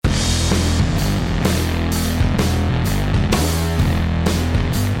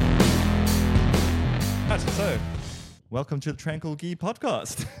welcome to the Tranquil Gi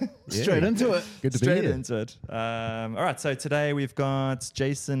podcast. Straight into it. Good to be Straight here. into it. All right, so today we've got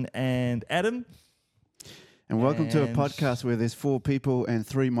Jason and Adam. And welcome to a And- podcast where there's 4 people and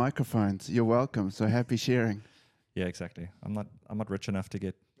 3 microphones. You're welcome. So happy sharing. Yeah, exactly. I'm not rich enough to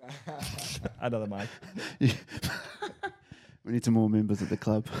get another mic. We need some more members at the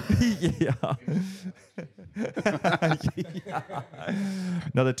club. Yeah.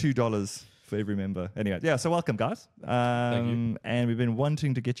 Another $2 for every member. Anyway, yeah, so welcome, guys. Thank you. And we've been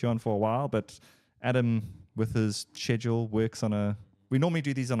wanting to get you on for a while, but Adam, with his schedule, works on we normally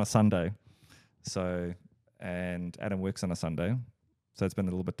do these on a Sunday. And Adam works on a Sunday. So it's been a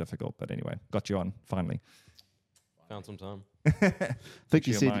little bit difficult, but anyway, got you on finally. Found some time. I think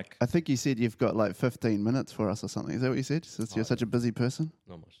you Your said you've got like 15 minutes for us or something. Is that what you said? Since you're such a busy person?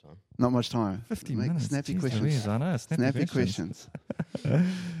 Not much time. Not much time. 15 Make minutes. Snappy Jeez questions. Louise, I know. Snappy questions.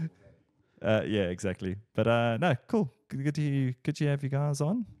 Yeah, exactly. But no, cool. Good to have you guys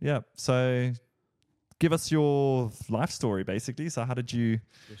on. Yeah. So give us your life story, basically. So how did you...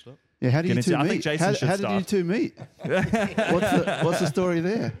 Yeah, how do Get you into- two I think meet? Jason should How did you start. two meet? What's the story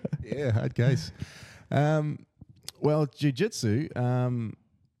there? Yeah, hard case. Well, jiu-jitsu,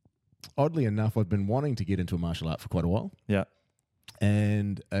 oddly enough, I'd been wanting to get into a martial art for quite a while. Yeah.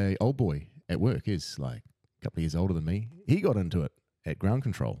 And a old boy at work is like a couple of years older than me. He got into it at ground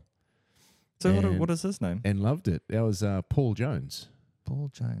control So And- what is his name? and loved it. That was Paul Jones. Paul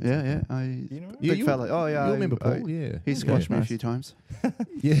Jones. Yeah. You know him? Big fella. Oh, yeah. You remember Paul? Yeah. He squashed me a nice. few times.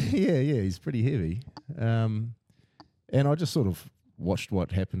 Yeah. He's pretty heavy. And I just sort of watched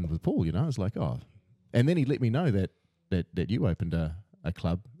what happened with Paul, I was like, oh. And then he let me know that you opened a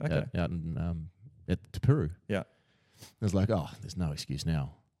club Okay. out in at Te Puru. Yeah. I was like, oh, there's no excuse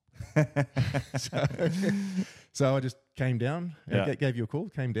now. So I just came down, Yeah. gave you a call,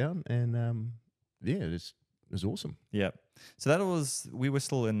 came down, and it was awesome. Yeah. So we were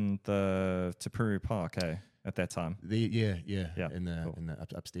still in the Te Puru Park, at that time. Yeah, Yeah, in the cool. in the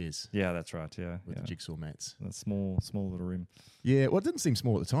upstairs Yeah, that's right. Yeah. with the jigsaw mats. The small little room. Yeah, well, it didn't seem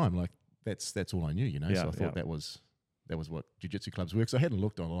small at the time. Like that's all I knew, Yeah, So I thought yeah. that was what jiu-jitsu clubs were. So I hadn't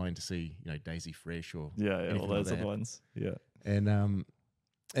looked online to see, Daisy Fresh or Yeah, anything all like those other that. ones. Yeah.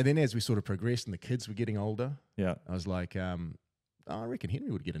 And then as we sort of progressed and the kids were getting older, Yeah. I was like, I reckon Henry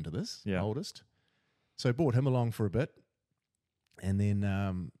would get into this, Yeah. oldest. So I brought him along for a bit. And then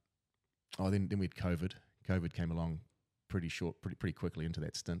then we had COVID. COVID came along pretty quickly into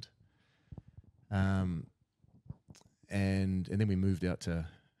that stint. And then we moved out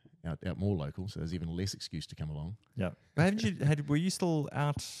more local, so there's even less excuse to come along. Yeah. But were you still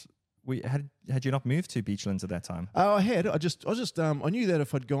out? Had you not moved to Beachlands at that time? Oh, I had. I knew that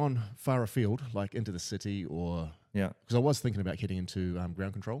if I'd gone far afield, like into the city or... Yeah. Because I was thinking about getting into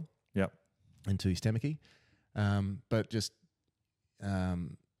ground control. Yeah. Into East Tamaki. But just...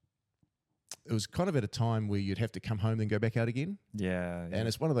 it was kind of at a time where you'd have to come home then go back out again. Yeah. And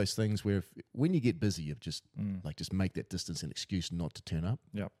it's one of those things where when you get busy, you just Mm. just make that distance an excuse not to turn up.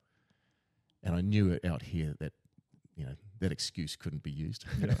 Yeah. And I knew it out here that, that excuse couldn't be used.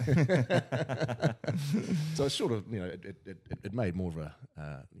 So it's sort of, it made more of a,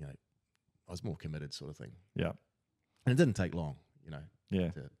 I was more committed sort of thing. Yeah. And it didn't take long, Yeah.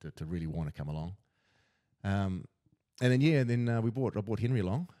 to really want to come along. And then I brought Henry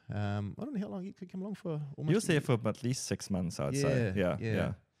along. I don't know how long he could come along for. Almost You were there for at least 6 months, I'd say. Yeah.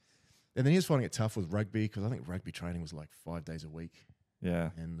 Yeah. And then he was finding it tough with rugby because I think rugby training was like 5 days a week.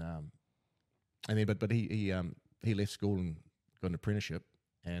 Yeah. And then but he left school and got an apprenticeship,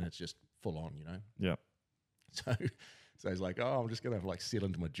 and it's just full on, Yeah. So he's like, oh, I'm just gonna settle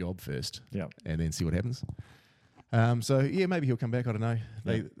into my job first, Yeah. and then see what happens. So yeah, maybe he'll come back. I don't know.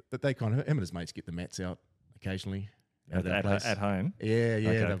 They kind of him and his mates get the mats out occasionally at their place. At home. Yeah.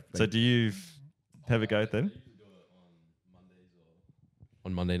 Okay. So do you have a go at them?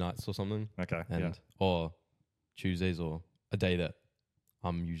 On Monday nights or something, Okay. and or Tuesdays or a day that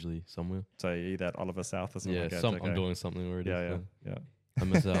I'm usually somewhere. So you eat at Oliver South or something Yeah, like that? I'm doing something already. Yeah. so Yeah. I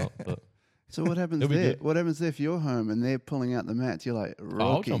miss out, but So what happens It'll be there? good. What happens there if you're home and they're pulling out the mats? You're like,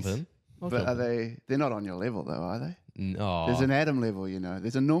 I'll rookies. jump in. But are they're not on your level though, are they? No, There's an Adam level,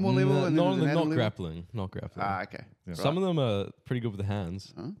 There's a normal level and then there's an Adam not level. grappling, not grappling. Ah, okay. Yeah. Some of them are pretty good with the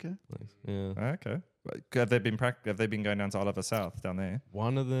hands. Okay. Like, yeah, Okay. Have they been going down to Oliver South down there?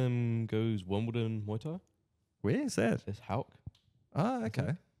 one of them goes Wimbledon Muay Thai. Where is that? It's Hauk, Oh,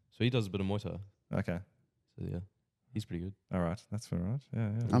 okay. so he does a bit of Muay Thai. Okay. So yeah, he's pretty good. All right. That's all right. Yeah.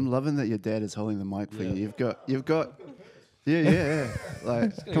 I'm loving that your dad is holding the mic for you. You've got Yeah.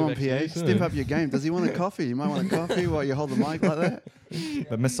 Like, come on, PA, step up your game. Does he want a coffee? You might want a coffee while you hold the mic like that.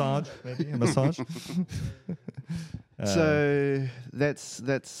 A massage, maybe a massage. So that's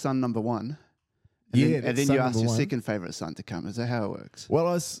son number one. And Yeah, then, that's you son asked number your one. second favorite son to come. Is that how it works? Well,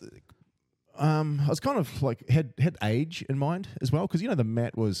 I was kind of like had age in mind as well, because the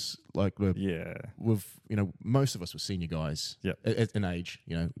mat was like Yeah. with most of us were senior guys. Yep. In age.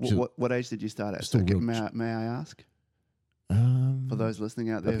 Which is- What age did you start at? Still So, real may I ask? For those listening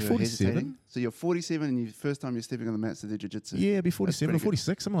out there I'd be who are 47. hesitating. So you're 47 and you first time you're stepping on the mats to do jiu-jitsu. Yeah, it'd be 47 or pretty good.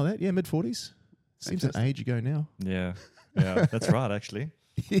 46, something like that. Yeah, mid-40s. Seems an Fantastic. age ago now. Yeah. Yeah. That's right, actually.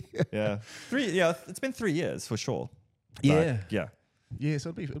 Yeah. Yeah. It's been 3 years for sure. But, Yeah. Yeah. Yeah,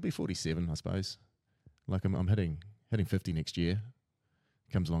 so it'll be 47, I suppose. Like I'm hitting 50 next year.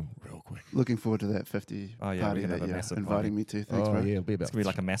 Comes along real quick. Looking forward to that 50 Oh, yeah, party we're gonna that have a you're massive inviting party. me to. Thanks, Oh bro. yeah, it'll be about It's going to be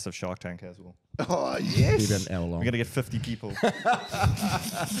like a massive Shark Tank as well. Oh, be yes. about an hour long. We're going to get 50 people.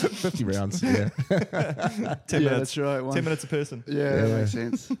 50 rounds. Yeah. 10 Yeah, minutes. that's right. 10 minutes a person. Yeah, that Yeah. makes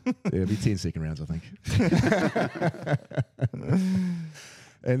sense. Yeah, it'll be 10-second rounds, I think.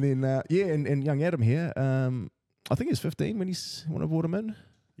 And then and young Adam here. I think he's 15 when I brought him in.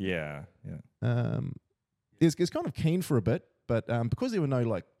 Yeah. Yeah. He's kind of keen for a bit, but because there were no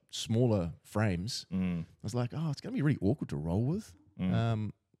like smaller frames, I was like, oh, it's going to be really awkward to roll with.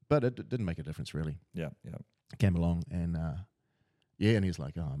 But it didn't make a difference really. Yeah. Yeah. Came along and and he's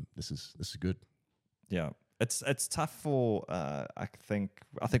like, oh, this is good. Yeah. It's tough for I think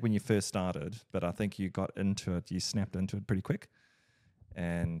when you first started, but I think you got into it, you snapped into it pretty quick,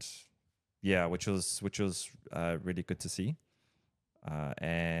 and yeah, which was really good to see,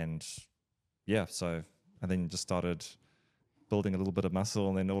 and yeah, so and then you just started building a little bit of muscle,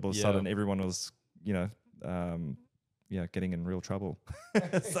 and then all of a sudden everyone was getting in real trouble.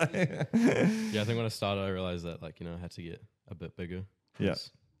 So, Yeah, I think when I started, I realized that I had to get a bit bigger. Yeah.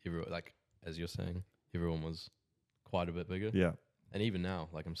 'Cause everyone, as you're saying, everyone was quite a bit bigger. yeah, And even now,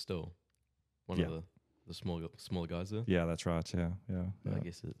 I'm still one Yeah. of the smaller guys there. yeah, that's right. Yeah, yeah. But yeah. I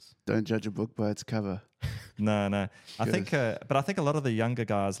guess it's Don't judge a book by its cover. No. I Good. think, but I think a lot of the younger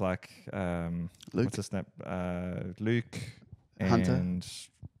guys like Luke? what's his name, Luke, Hunter? and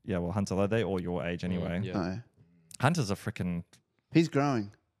yeah, well, Hunter, are they all your age anyway? yeah. No. Hunter's a freaking He's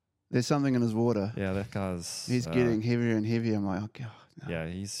growing. There's something in his water. yeah. That guy's He's getting heavier and heavier. I'm like, oh, God. No. yeah.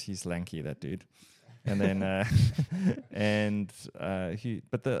 He's lanky, that dude. And then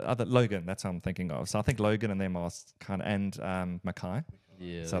but the other Logan, that's who I'm thinking of. So I think Logan and them are kind of and Mackay.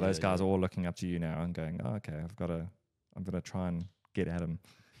 Yeah. So those guys are all looking up to you now and going, oh, okay, I'm gonna try and get at him.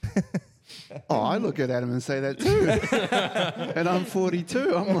 Oh, I look at Adam and say that too. And I'm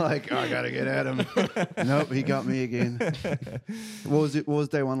 42. I'm like, I got to get at him. Nope, he got me again. What was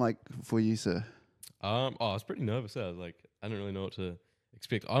day one like for you, sir? I was pretty nervous. I was like, I didn't really know what to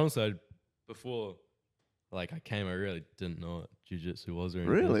expect. Honestly, before I came, I really didn't know what jiu-jitsu was or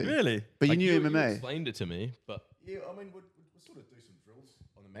anything. Really? Really? But you knew You MMA. explained it to me, but Yeah, I mean, we'd sort of do some drills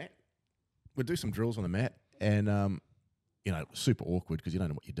on the mat. We'd do some drills on the mat, and it was super awkward because you don't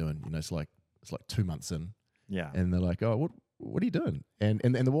know what you're doing. It's like 2 months in, Yeah. and they're like, "Oh, what are you doing?" And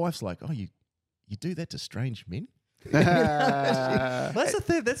the wife's like, "Oh, you do that to strange men?" That's the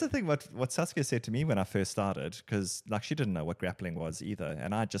thing. That's the thing. What Saskia said to me when I first started, because she didn't know what grappling was either,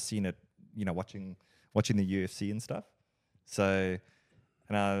 and I'd just seen it, watching the UFC and stuff. So,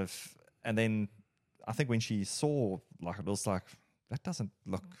 and then I think when she saw it was like, that doesn't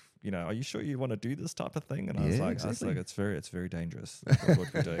look. Are you sure you want to do this type of thing? And I was Yeah, like, exactly. it's very dangerous.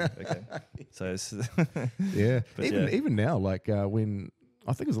 What we're doing. Okay. So it's Yeah, But even now, when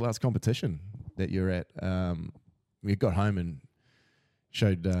I think it was the last competition that you're at, we got home and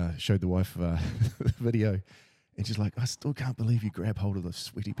showed the wife the video, and she's like, "I still can't believe you grab hold of the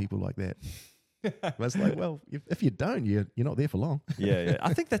sweaty people like that." I was like, "Well, if you don't, you're not there for long." yeah.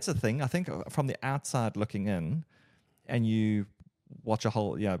 I think that's the thing. I think from the outside looking in, and you watch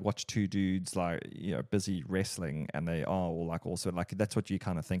watch two dudes busy wrestling, and they are all also that's what you're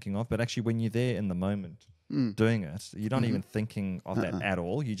kind of thinking of. But actually, when you're there in the moment doing it, you're not even thinking of that at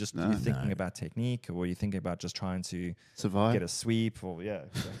all. You're thinking about technique, or you're thinking about just trying to Survive. get a sweep, or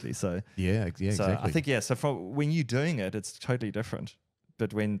exactly. So Yeah, so exactly. I think So from when you're doing it, it's totally different.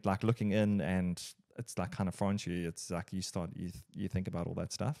 But when looking in and it's kind of foreign to you, it's you think about all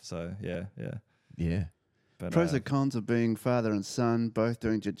that stuff. So yeah. But Pros and cons of being father and son, both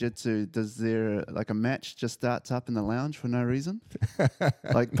doing jiu-jitsu. Does there a match just starts up in the lounge for no reason?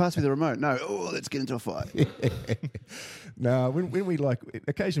 Pass me the remote. No, let's get into a fight. No, when we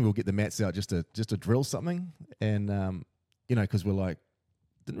occasionally we'll get the mats out just to drill something, and because we're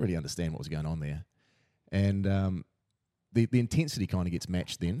didn't really understand what was going on there, and the intensity kind of gets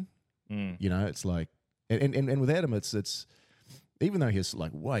matched then. It's like, and with Adam, it's even though he's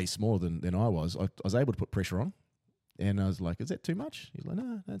way smaller than I was able to put pressure on, And I was like, is that too much? He's like,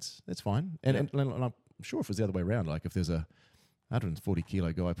 no, that's fine. And I'm sure if it was the other way around, like if there's a 140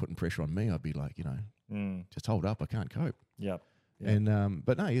 kilo guy putting pressure on me, I'd be like, just hold up, I can't cope. Yep. And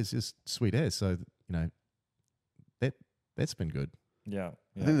but no, he's just sweet as. So that's been good. Yeah.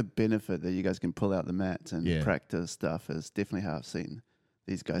 I think the benefit that you guys can pull out the mats and Yeah. practice stuff is definitely how I've seen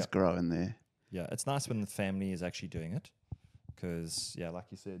these guys grow in there. Yeah, it's nice when the family is actually doing it, because like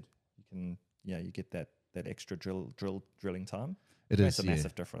you said, you get that extra drilling time. It makes is a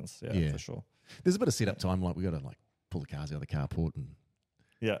massive difference. Yeah, for sure. There's a bit of setup time, like we got to like pull the cars out of the carport and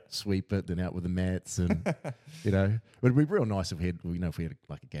sweep it, then out with the mats, and it'd be real nice if we had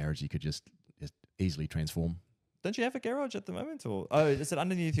like a garage you could just easily transform. Don't you have a garage at the moment, or is it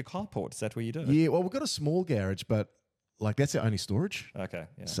underneath your carport? Is that where you do it? Yeah, well, we've got a small garage, but like that's our only storage. Okay,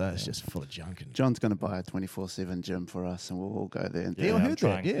 yeah. So it's just full of junk. And John's going to buy a 24/7 gym for us, and we'll all go there. I heard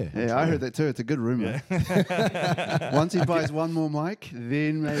that. Yeah, I heard that too. It's a good rumor. Yeah. Once he buys one more mic,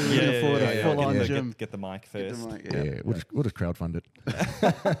 then maybe we can afford a full-on gym. Get the mic first. We'll just crowdfund it.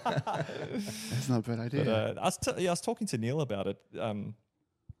 That's not a bad idea. But, I was talking to Neil about it.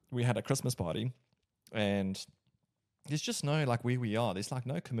 We had a Christmas party, and there's just no, like where we are, there's like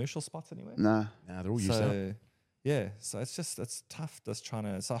no commercial spots anywhere. Nah, they're all used up. Yeah, so it's tough just trying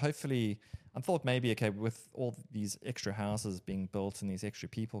to. So hopefully, I thought maybe with all these extra houses being built and these extra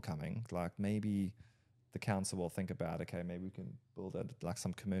people coming, like maybe the council will think about maybe we can build like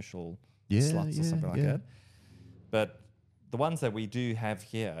some commercial slots or something like that. But the ones that we do have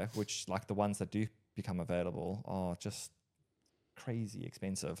here, which like the ones that do become available, are just crazy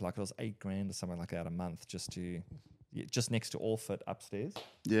expensive. Like it was $8,000 or something like that a month just next to All Fit upstairs.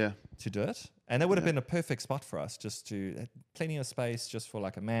 Yeah. To do it. And that would have been a perfect spot for us, just to plenty of space just for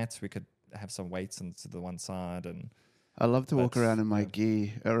like a mat. We could have some weights into the one side. And I love to walk around in my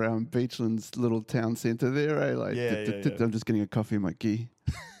gi around Beachland's little town centre there. I'm just getting a coffee in my gi.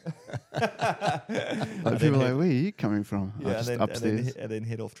 People are like, where are you coming from? Yeah, just upstairs. And then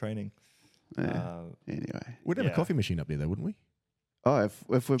head off training. Anyway. We'd have a coffee machine up there though, wouldn't we? Oh,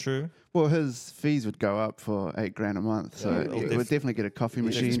 if we're true. Well, his fees would go up for $8,000 a month, so we'd definitely get a coffee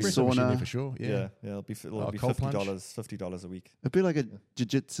machine, machine sauna. there for sure. Yeah, it'll be cold $50 a week. It'd be like a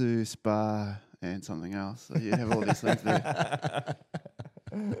jiu-jitsu spa and something else. So you'd have all these things there.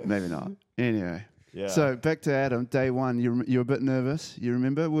 Maybe not. Anyway, so back to Adam. Day one, you were a bit nervous. You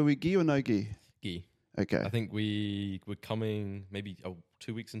remember? Were we gi or no gi? Gi. Okay. I think we were coming maybe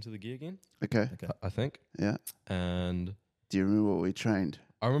 2 weeks into the gi again. Okay. I think. Yeah. And do you remember what we trained?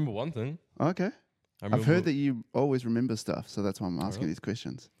 I remember one thing. Okay. I've heard that you always remember stuff, so that's why I'm asking these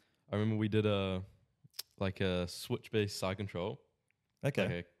questions. I remember we did a switch-based side control. Okay.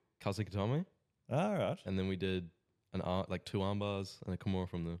 Like a Kazakatame. All right. And then we did two arm bars and a Kimura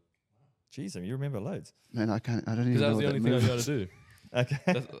from the... Jeez, you remember loads. Man, I don't even know. Because that was the only thing I knew how to do. Okay.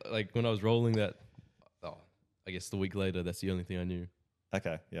 That's, like when I was rolling that, I guess the week later, that's the only thing I knew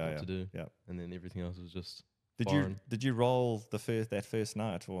to do. Yeah. And then everything else was just... Did you roll that first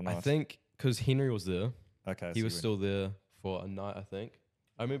night or not? I think because Henry was there. Okay. He was still there for a night, I think.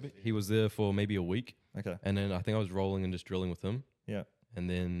 I remember he was there for maybe a week. Okay. And then I think I was rolling and just drilling with him. Yeah. And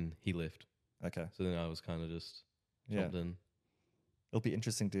then he left. Okay. So then I was kind of just jumped in. It'll be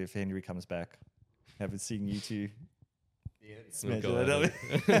interesting if Henry comes back. Haven't seen you two. Yeah. Smash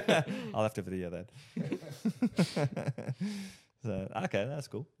it. I'll have to video that. So, okay, that's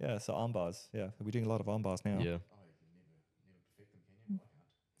cool. Yeah, so arm bars. Yeah, we're doing a lot of arm bars now. Yeah.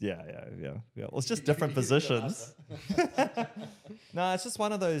 Yeah. Well, it's just different positions. No, it's just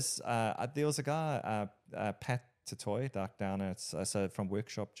one of those. There was a guy, Pat Tatoy, down at from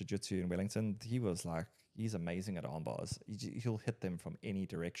Workshop Jiu-Jitsu in Wellington. He was like, he's amazing at arm bars. He'll hit them from any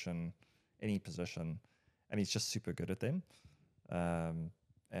direction, any position, and he's just super good at them. And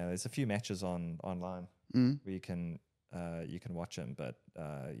there's a few matches online where you can watch him, but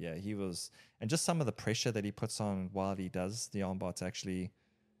he was, and just some of the pressure that he puts on while he does the armbar to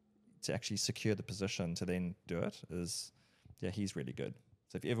actually secure the position to then do it is, he's really good.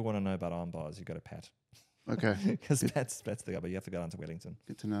 So if you ever want to know about arm bars, you go to Pat. Okay. Because Pat's the guy, but you have to go down to Wellington.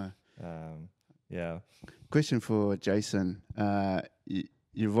 Good to know. Yeah. Question for Jason.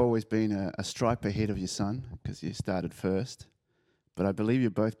 You've always been a stripe ahead of your son because you started first, but I believe you're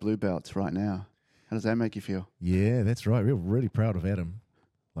both blue belts right now. How does that make you feel? Yeah, that's right. We're really proud of Adam.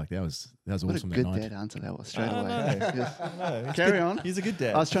 Like that was what awesome that night. What a good dad answer that was straight away. Carry on. He's a good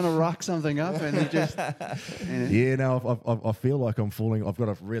dad. I was trying to rock something up and he just... Yeah, no, I feel like I'm falling. I've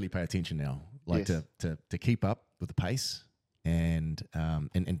got to really pay attention now, like to keep up with the pace and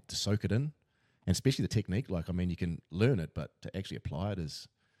to soak it in, and especially the technique. Like, I mean, you can learn it, but to actually apply it is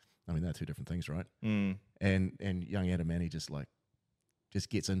I mean, they're two different things, right? Mm. And young Adam Manny just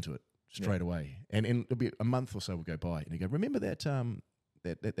gets into it straight away. And it'll be a month or so will go by, and he go, remember that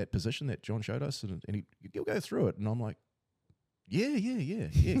that position that John showed us, and he'll go through it, and I'm like, yeah.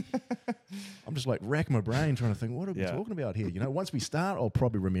 I'm just like racking my brain trying to think, what are we talking about here? Once we start, I'll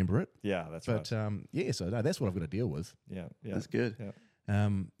probably remember it. Yeah, that's right. But so no, that's what I've got to deal with. Yeah, That's good. Yeah.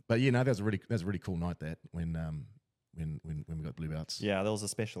 But that was a really cool night when we got blue belts. Yeah, that was a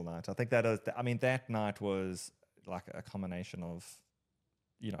special night. I think that night was like a combination of,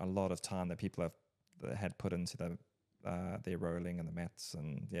 a lot of time that people had put into their rolling and the mats,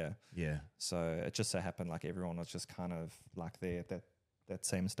 and yeah. So it just so happened like everyone was just kind of like there at that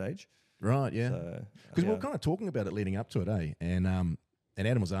same stage, right? Yeah, because we were yeah. kind of talking about it leading up to it, eh? And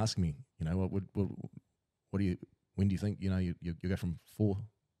Adam was asking me, what do you, when do you think you go from four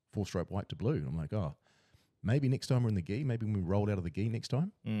stripe white to blue? And I'm like, oh, maybe next time we're in the gi, maybe when we rolled out of the gi next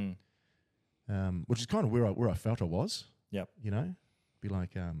time, which is kind of where I felt I was. Yep. Be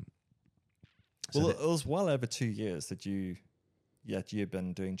like, well, it was well over 2 years that you've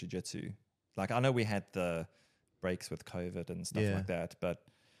been doing jiu-jitsu. Like, I know we had the breaks with COVID and stuff like that, but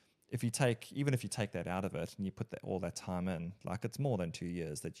even if you take that out of it and you put all that time in, like, it's more than 2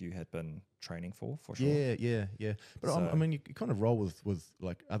 years that you had been training for sure. Yeah. But I mean, you kind of roll with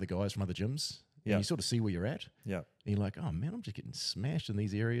like other guys from other gyms. And you sort of see where you're at. Yeah. And you're like, oh man, I'm just getting smashed in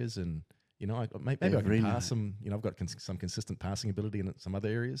these areas, and maybe I Every can night. pass some. I've got some consistent passing ability in some other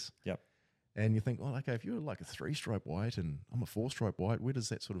areas. Yep. And you think, well, okay, if you're like a 3-stripe white and I'm a 4-stripe white, where does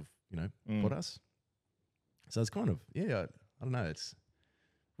that sort of put us? So it's kind of I don't know. It's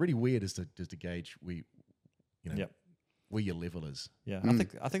really weird as to gauge where your level is. Yeah,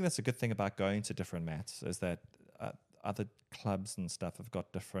 I think that's a good thing about going to different mats is that other clubs and stuff have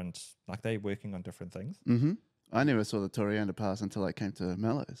got different, like they're working on different things. Mm-hmm. I never saw the Torianda pass until I came to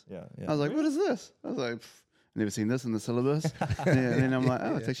Mellows. Yeah. I was like, what is this? I was like, never seen this in the syllabus. And then I'm like,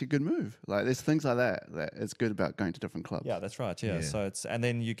 oh, it's actually a good move. Like, there's things like that it's good about going to different clubs. Yeah, that's right. Yeah. So and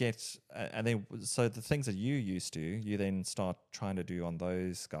then you get, so the things that you used to, you then start trying to do on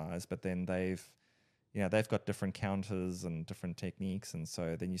those guys, but then they've got different counters and different techniques. And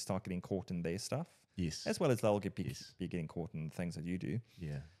so then you start getting caught in their stuff. Yes. As well as they'll be getting caught in the things that you do.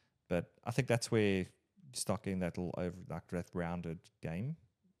 Yeah. But I think that's where you start getting that little that rounded game.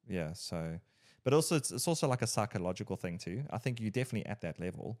 Yeah. So, but also it's also like a psychological thing too. I think you're definitely at that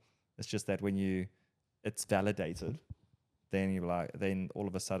level. It's just that when it's validated, then all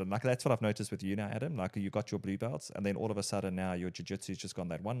of a sudden, like that's what I've noticed with you now, Adam. Like you got your blue belts, and then all of a sudden now your jiu-jitsu's just gone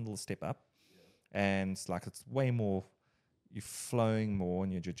that one little step up, and like it's way more. You're flowing more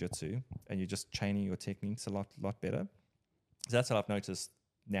in your jiu-jitsu, and you're just chaining your techniques a lot better. So that's what I've noticed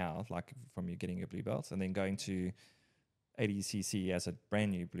now, like from you getting your blue belts and then going to ADCC as a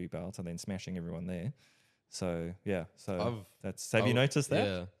brand new blue belt and then smashing everyone there. So yeah, have you noticed that?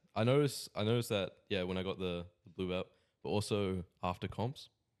 Yeah, I noticed that. Yeah, when I got the blue belt, but also after comps.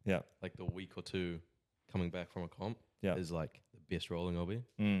 Yeah, like the week or two coming back from a comp. Yeah, is like the best rolling I'll be,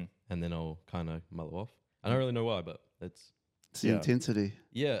 and then I'll kind of mellow off. I don't really know why, but it's the intensity.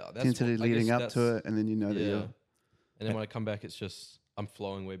 Yeah, that's intensity leading up to it, and then that you're. And then when I come back, it's just I'm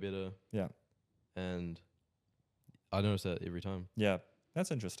flowing way better. Yeah, and I notice that every time. Yeah,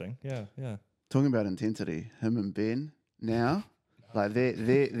 that's interesting. Yeah. Talking about intensity, him and Ben now, like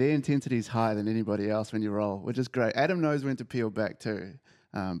their intensity is higher than anybody else when you roll, which is great. Adam knows when to peel back too,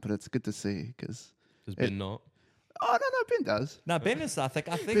 but it's good to see because. Does Ben not? Oh, no, Ben does. No, Ben is, I think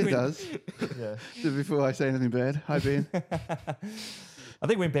Ben does. Yeah. Before I say anything bad. Hi, Ben. I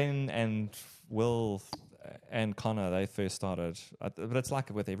think when Ben and Will and Connor, they first started, but it's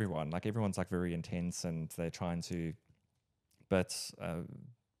like with everyone, like everyone's like very intense and they're trying to, but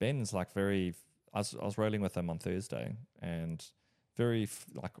Ben's like very, I was rolling with him on Thursday and very,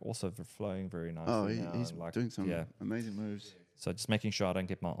 like also flowing very nicely. Oh, he's like, doing some amazing moves. So just making sure I don't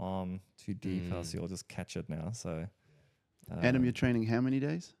get my arm too deep, else he'll just catch it now. So, Adam, you're training how many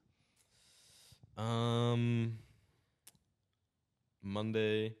days? Monday.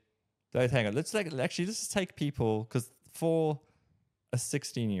 Don't hang on. Let's take people, because for a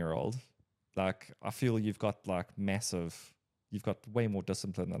 16-year-old, like I feel you've got way more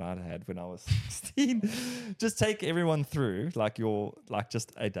discipline than I had when I was 16. Just take everyone through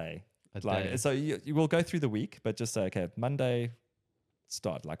just a day. Day. So you will go through the week, but just say, okay, Monday,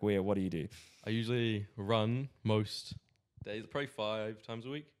 start. Like what do you do? I usually run most days, probably 5 times a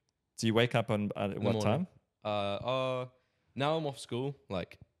week. So you wake up on what time? Now I'm off school.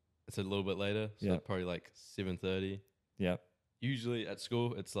 Like it's a little bit later, so probably like 7:30. Yeah. Usually at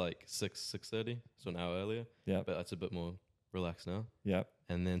school it's like 6:30, so an hour earlier. Yeah. But that's a bit more relaxed now. Yeah.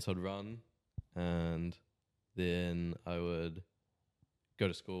 and then so I'd run, and then I would go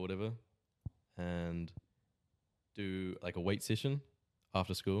to school, whatever, and do like a weight session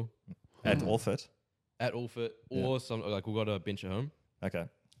after school At Allfit. at Allfit, Yeah. or some like we've got a bench at home Okay.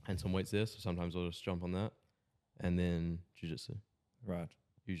 and some weights there. So sometimes I'll just jump on that, and then jiu-jitsu Right.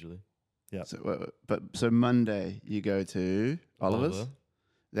 usually. So Monday you go to Oliver's. Oliver.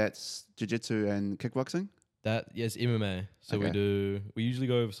 That's jiu-jitsu and kickboxing. That yes, MMA. So Okay. we usually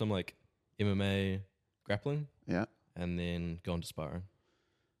go over some like MMA grappling, Yeah. and then go on to sparring.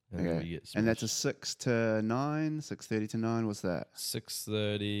 And Okay. we get And that's a smashed. 6 to 9, 6:30 to 9. What's that?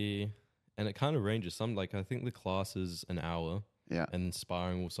 6:30, and it kind of ranges. Some like I think the class is an hour, Yeah. and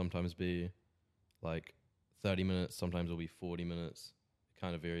sparring will sometimes be like 30 minutes. Sometimes it'll be 40 minutes. It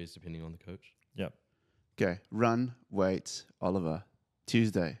kind of varies depending on the coach. Yep. Okay. Run, weights, Oliver.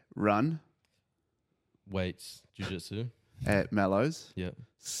 Tuesday, run Weights, jiu-jitsu. at Mellows, Yeah.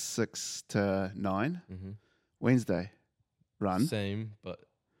 6 to 9. Mm-hmm. Wednesday, run, Same, but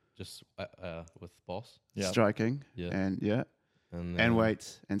just with boss. Yeah. striking, Yeah. and And and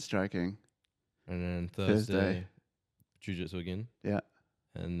weights and striking. And then Thursday. Thursday, jiu-jitsu again. Yeah.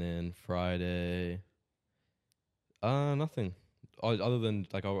 And then Friday, nothing. Other than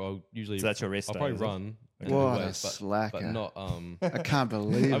like I'll usually So that's your rest I'll day, probably is it? run. and do What a weights, but slacker. not I can't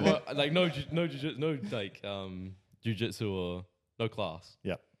believe it. like no like jiu-jitsu or no class.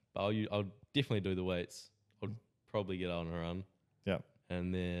 Yeah. But I'll definitely do the weights. I'll probably get out on a run. Yeah.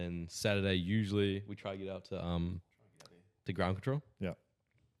 And then Saturday usually we try to get out to ground control. Yeah.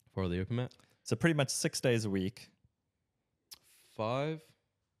 For the open mat. So pretty much 6 days a week. 5?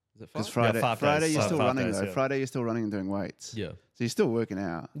 Is it 5? Because Friday, Yeah, 5 Friday days. you're So still 5 running days, though. yeah. Friday you're still running and doing weights. Yeah. So you're still working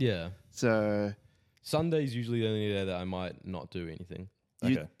out. Yeah. So Sunday's usually the only day that I might not do anything.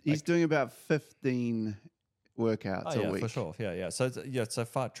 Okay. he's doing about 15 workouts Oh, a yeah, week. for sure. Yeah, yeah. So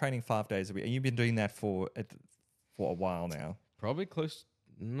training 5 days a week, and you've been doing that for a while now. Probably close,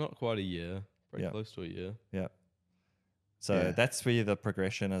 not quite a year. Probably Yeah. close to a year. Yeah. So Yeah. that's where the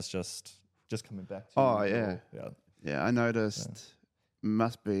progression is just coming back to. Oh, yeah. Yeah. Yeah, I noticed.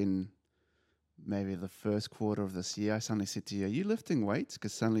 Must been maybe the first quarter of this year. I suddenly said to you, "Are you lifting weights?"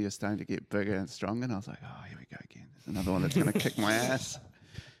 Because suddenly you're starting to get bigger and stronger. And I was like, "Oh, here we go again. There's another one that's going to kick my ass."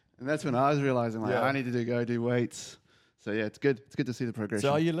 And that's when I was realizing, like, Yeah. I need to go do weights. So yeah, it's good. It's good to see the progression.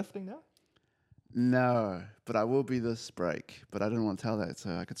 So are you lifting now? No, but I will be this break. But I didn't want to tell that,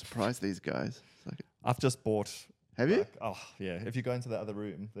 so I could surprise these guys. So I've just bought. have you? Oh yeah. If you go into the other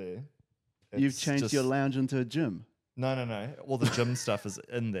room there, You've it's changed just- your lounge into a gym. No. All the gym stuff is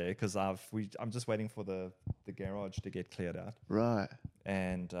in there because I'm just waiting for the garage to get cleared out. Right.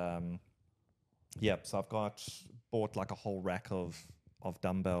 And so I've bought like a whole rack of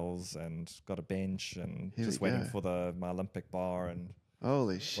dumbbells and got a bench and Here just we waiting go. for my Olympic bar and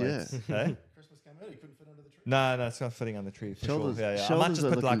Holy shit. weights. Hey? Christmas came early, couldn't fit under the tree. No, it's not fitting on the tree for Shoulders- sure. Yeah. I might shoulders just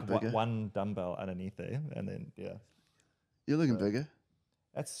are put like looking bigger. one dumbbell underneath there and then You're looking bigger.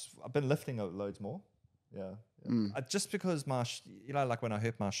 I've been lifting loads more. Yeah. Mm. Just because like when I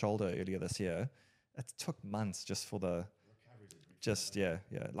hurt my shoulder earlier this year, it took months just for the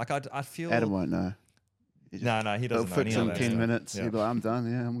Like I feel Adam won't know. No, he It'll doesn't know fix any of in that 10 stuff. minutes. Yeah. He'll be like, I'm done.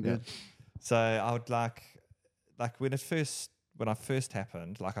 Yeah, I'm Yeah. good. So I would like when it first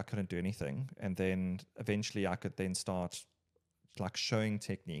happened, like I couldn't do anything, and then eventually I could then start like showing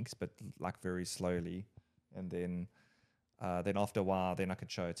techniques, but like very slowly, and then after a while, then I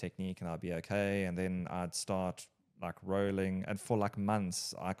could show a technique and I'd be okay, and then I'd start like rolling, and for like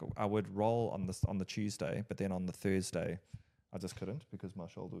months I would roll on the Tuesday, but then on the Thursday I just couldn't because my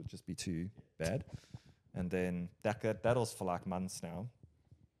shoulder would just be too bad, and then that was for like months now.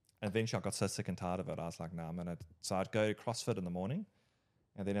 Eventually, I got so sick and tired of it. I was like, "No, So I'd go to CrossFit in the morning,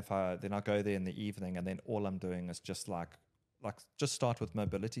 and then I go there in the evening, and then all I'm doing is just just start with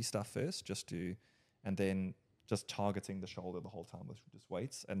mobility stuff first, and then just targeting the shoulder the whole time with just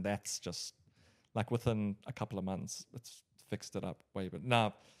weights, and that's just like within a couple of months, it's fixed it up way. But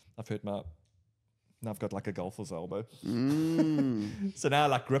now I've got like a golfer's elbow, so now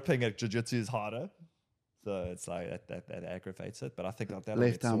like gripping at jiu-jitsu is harder. So it's like that aggravates it, but I think that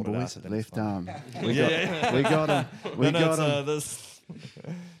Left arm, boys. Left arm. We Yeah. got him. We got him.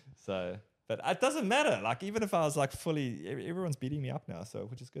 So, but it doesn't matter. Like even if I was like fully, everyone's beating me up now, so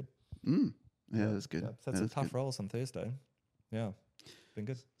which is good. Yeah, that's good. Yeah, so That it's a is tough good. rolls on Thursday. Yeah, been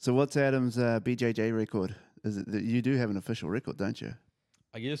good. So what's Adam's BJJ record? Is it that you do have an official record, don't you?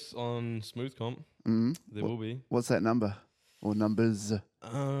 I guess on smooth comp Mm. there will be. What's that number or numbers? I'd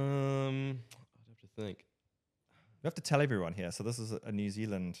have to think. We have to tell everyone here. So this is a New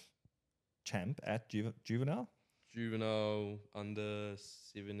Zealand champ at Juvenile juvenile under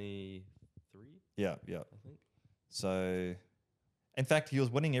 73, Yeah. I think. So, in fact, he was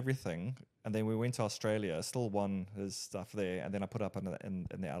winning everything, and then we went to Australia. Still won his stuff there, and then I put up in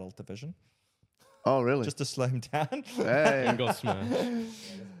the adult division Oh, really? just to slow him down. Hey. And got smashed.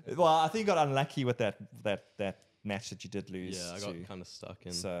 Well, I think you got unlucky with that match that you did lose. Yeah, I got kind of stuck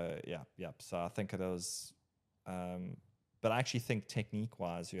in. So yeah. So I think it was, but I actually think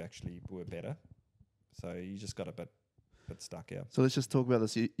technique-wise, you actually were better. So you just got a bit stuck. Yeah. So let's just talk about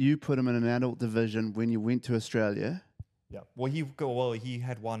this. You put him in an adult division when you went to Australia. Yeah. Well, he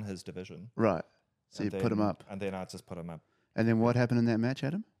had won his division. Right. So And you put him then- up. and then I just put him up. And then what happened in that match,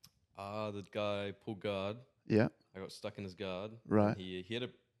 Adam? The guy pulled guard. Yeah. I got stuck in his guard. Right. He had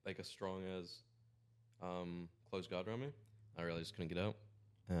a strong as closed guard around me. I really just couldn't get out.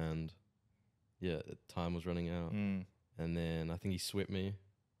 And yeah, the time was running out. Mm. And then I think he swept me.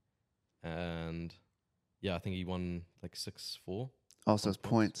 And yeah, I think he won like 6-4. Oh, so it's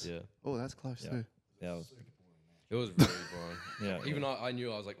points. Yeah. Oh, that's close Yeah. too. Yeah. It was very boring. Yeah. Even I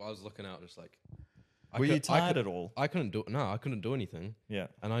knew I was looking out just like. Were you tired at all? I couldn't do anything. Yeah.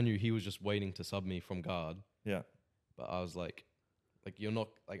 And I knew he was just waiting to sub me from guard. Yeah. But I was like you're not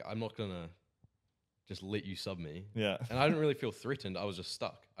I'm not gonna just let you sub me. Yeah. And I didn't really feel threatened. I was just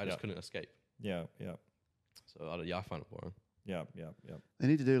stuck. I just Yeah. couldn't escape. Yeah. So I find it boring. Yeah. They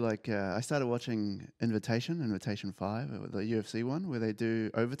need to do like I started watching Invitation 5, the UFC one, where they do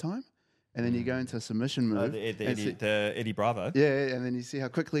overtime, and then you go into a submission move. The Eddie Bravo. Yeah, and then you see how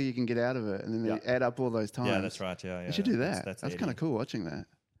quickly you can get out of it, and then they add up all those times. Yeah, that's right. Yeah. You should do that. That's That's kind of cool watching that.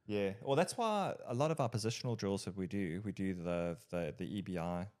 Yeah. Well, that's why a lot of our positional drills that we do the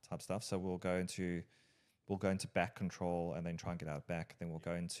EBI type stuff. So we'll go into back control and then try and get out back. Then we'll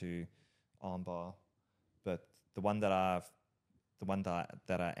go into armbar. But the one that I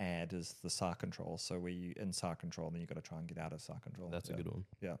add is the side control. So where you in side control, and then you got to try and get out of side control. That's a good one.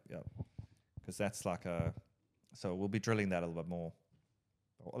 Yeah. Because that's like so we'll be drilling that a little bit more.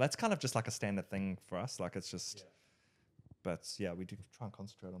 Well, that's kind of just like a standard thing for us. Like it's just. Yeah. But yeah, we do try and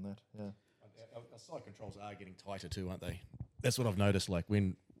concentrate on that. Yeah. Our side controls are getting tighter too, aren't they? That's what I've noticed. Like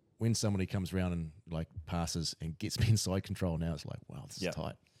when somebody comes around and like passes and gets me in side control, now it's like, wow, this is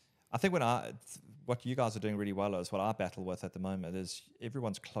tight. I think what you guys are doing really well is what I battle with at the moment is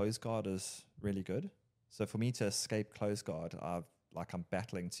everyone's close guard is really good. So for me to escape close guard, I'm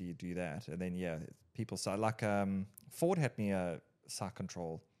battling to do that. And then people say like Ford had me a side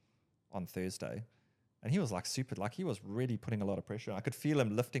control on Thursday. And he was like super, like he was really putting a lot of pressure. I could feel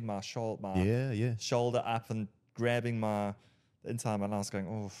him lifting my shoulder up and grabbing my inside, and I was going,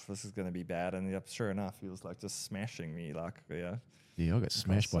 oh, this is going to be bad. And sure enough, he was like just smashing me, like Yeah, I got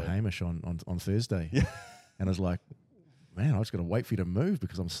smashed by Hamish on Thursday. Yeah, and I was like, man, I just got to wait for you to move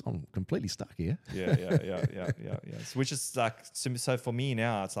because I'm completely stuck here. Yeah. So, which is like, so for me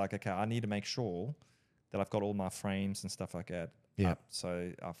now, it's like, okay, I need to make sure that I've got all my frames and stuff like that. Yeah.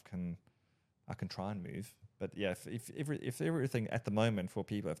 So I can try and move. But yeah, if everything at the moment for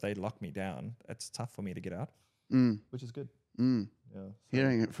people, if they lock me down, it's tough for me to get out, which is good. Yeah. So.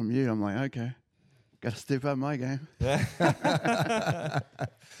 Hearing it from you, I'm like, okay, got to step up my game. Yeah.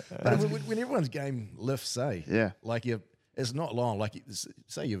 But when everyone's game lifts, like it's not long. Like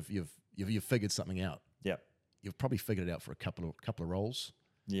say you've figured something out. Yeah. You've probably figured it out for a couple of rolls.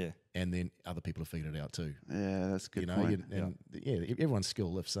 Yeah. And then other people have figured it out too. Yeah, that's a good point. Everyone's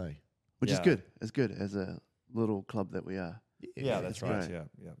skill lifts, Which is good. It's good as a little club that we are. Yeah, that's right. Great.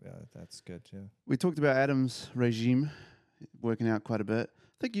 Yeah, that's good. Yeah. We talked about Adam's regime, working out quite a bit.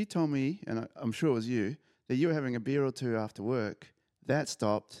 I think you told me, and I'm sure it was you, that you were having a beer or two after work. That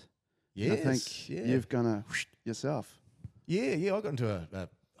stopped. Yes. I think you've gone yourself. Yeah. I got into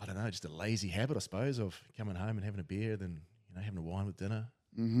I don't know, just a lazy habit, I suppose, of coming home and having a beer, then having a wine with dinner,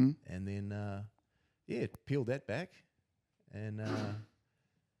 and then peeled that back, and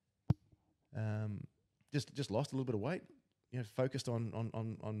just lost a little bit of weight. Focused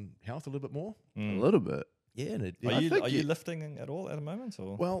on health a little bit more. A little bit. Yeah. And Are you lifting at all at the moment?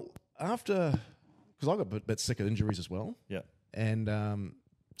 Or? Well, after, because I got a bit sick of injuries as well. Yeah. And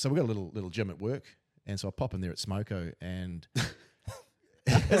so we got a little gym at work, and so I pop in there at Smoko, and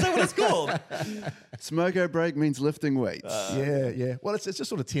is that what it's called? Smoko break means lifting weights. Yeah. Well, it's just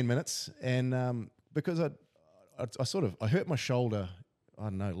sort of 10 minutes, and because I hurt my shoulder, I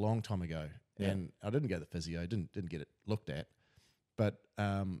don't know, a long time ago, and I didn't go to the physio, didn't get it looked at, but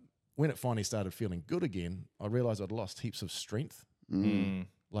when it finally started feeling good again, I realized I'd lost heaps of strength.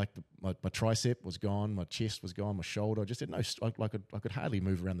 Like my tricep was gone, my chest was gone, my shoulder. I just didn't know. I could hardly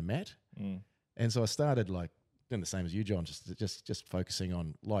move around the mat, and so I started doing the same as you, John. Just focusing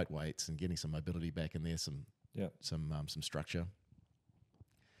on light weights and getting some mobility back in there, some some structure.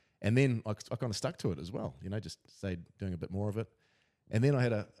 And then I kind of stuck to it as well, just stayed doing a bit more of it. And then I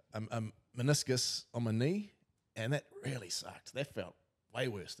had a meniscus on my knee, and that really sucked. That felt way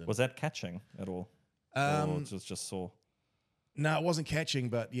worse than... Was that catching at all? Or it was just sore? No, it wasn't catching,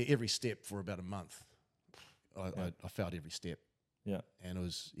 but yeah, every step for about a month, I felt every step. Yeah. And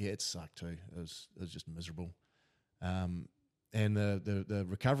it sucked too. It was just miserable. And the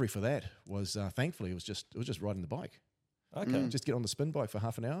recovery for that was thankfully it was just riding the bike. Okay. Just get on the spin bike for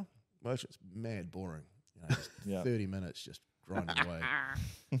half an hour. Well, it's mad boring. Just 30 minutes just grinding away.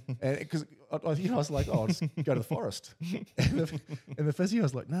 And because I was like, I'll just go to the forest. And the physio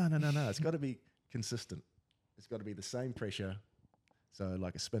was like, no, it's got to be consistent. It's got to be the same pressure. So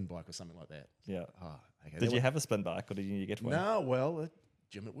like a spin bike or something like that. Yeah. Oh, okay. Did you have a spin bike or did you get one? No, well, the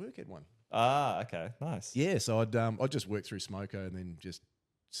gym at work had one. Ah, okay, nice. Yeah, so I'd just work through Smoko and then just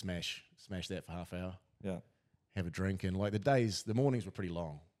smash that for half hour. Yeah. Have a drink, and like the mornings were pretty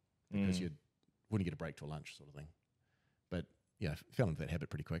long because you wouldn't get a break till lunch, sort of thing. But yeah, fell into that habit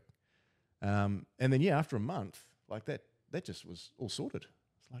pretty quick. And then after a month, like that just was all sorted.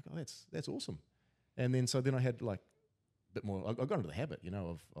 It's like, oh, that's awesome. And then I had like a bit more. I got into the habit,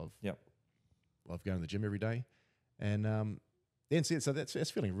 of going to the gym every day, and then so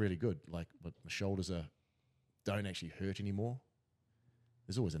that's feeling really good. Like my shoulders don't actually hurt anymore.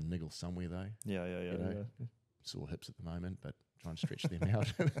 There's always a niggle somewhere though. Yeah. Sore hips at the moment, but try and stretch them out.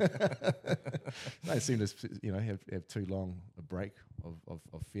 They seem to have too long a break of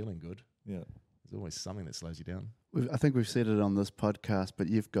feeling good. Yeah. There's always something that slows you down. I think we've said it on this podcast, but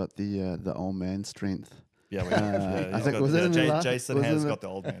you've got the old man strength. Yeah, I think was it in the last, Jason has got the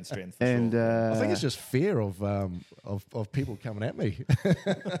old man strength. For and sure. I think it's just fear of people coming at me.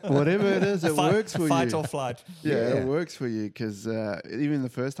 Whatever it is, it works for you. Fight or flight. Yeah, it works for you because even the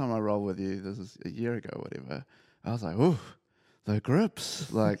first time I rolled with you, this was a year ago, whatever, I was like, ooh, the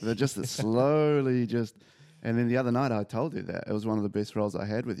grips, like they're just slowly just. And then the other night I told you that it was one of the best rolls I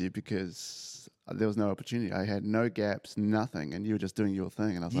had with you because there was no opportunity. I had no gaps, nothing, and you were just doing your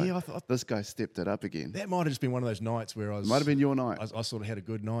thing. And I was like, I thought this guy stepped it up again. that might have just been one of those nights where Might have been your night. I sort of had a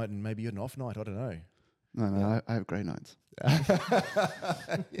good night and maybe an off night. I don't know. No, I have great nights.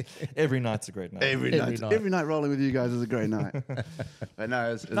 Every night's a great night. Every night rolling with you guys is a great night. But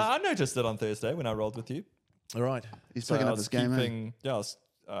no, No, I noticed it on Thursday when I rolled with you. All right. he's picking up his game. I was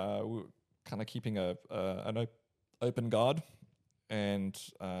kind of keeping an open guard and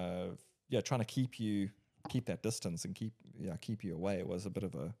trying to keep that distance and keep you away. It was a bit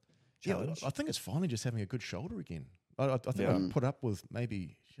of a challenge. I think it's finally just having a good shoulder again. I think I put up with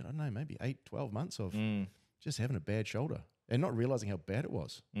maybe 8, 12 months of just having a bad shoulder and not realizing how bad it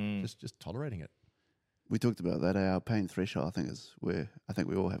was. Just tolerating it. We talked about that. Our pain threshold, I think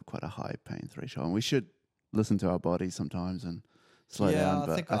we all have quite a high pain threshold, and we should listen to our bodies sometimes and slow down.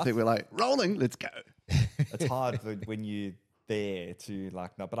 But I think we're like rolling. Let's go. It's hard when you there to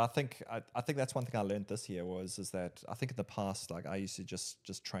like no, but I think that's one thing I learned this year is that I think in the past like I used to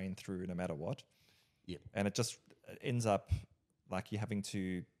just train through no matter what. Yeah. And it just ends up like you're having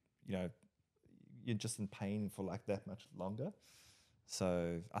to, you're just in pain for like that much longer.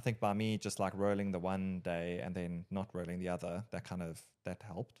 So I think by me just like rolling the one day and then not rolling the other, that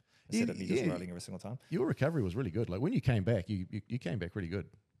helped instead of me just rolling every single time. Your recovery was really good. Like when you came back, you came back really good.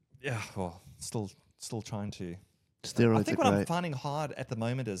 Yeah, well, still trying to. Steroids I think are what great. I'm finding hard at the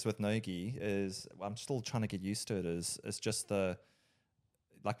moment is with Nogi is I'm still trying to get used to it. Is just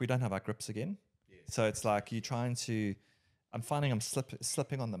we don't have our grips again, so it's like I'm finding I'm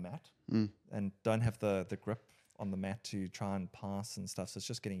slipping on the mat and don't have the grip on the mat to try and pass and stuff. So it's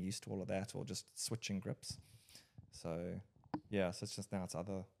just getting used to all of that or just switching grips. So so it's just now it's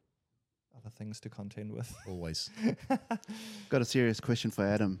other things to contend with. Always. Got a serious question for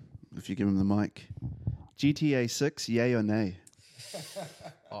Adam, if you give him the mic. GTA 6, yay or nay?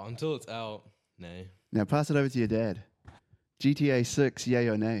 Until it's out, nay. Now pass it over to your dad. GTA 6, yay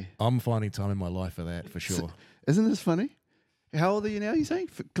or nay? I'm finding time in my life for that, for sure. Isn't this funny? How old are you now, you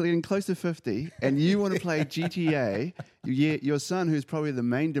saying? Getting close to 50, and you want to play GTA. Your son, who's probably the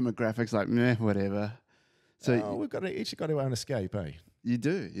main demographics, like, meh, whatever. So we've each got our own escape, eh? You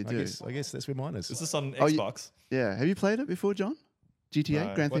do. I guess that's where mine is. Is this on Xbox? Yeah. Have you played it before, John? GTA,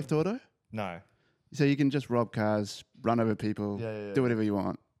 No. Grand Theft Auto? No. So you can just rob cars, run over people, do whatever you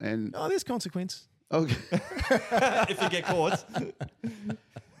want. And there's consequence. okay. If you get caught.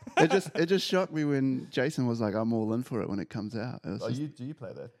 It just shocked me when Jason was like, "I'm all in for it when it comes out." It was Do you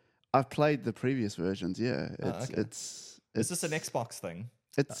play that? I've played the previous versions. Yeah, Okay. it's Is this an Xbox thing?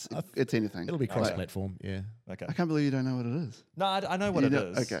 It's anything. It'll be Like, cross-platform. Yeah. Okay. I can't believe you don't know what it is. No, I know what You it know-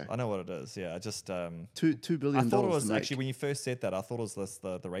 is. okay. I know what it is. Yeah, I just $2 billion. I thought it was to make. actually when you first said that. I thought it was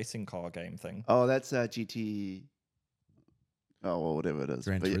the racing car game thing. Oh, that's GT. Oh, well, whatever it is.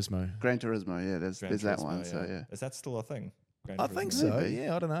 Gran But yeah, Turismo. Gran Turismo. Yeah, there's Gran that Turismo, one. So yeah, is that still a thing? Gran I think Turismo? so. Maybe.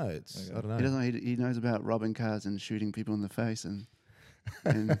 Yeah, I don't know. I don't know. he doesn't. Know, he knows about robbing cars and shooting people in the face and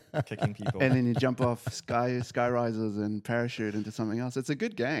Kicking people. and then you jump off sky rises and parachute into something else. It's a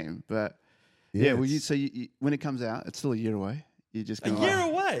good game, but yeah. Well, it's- you, when it comes out, it's still a year away. You just A go, year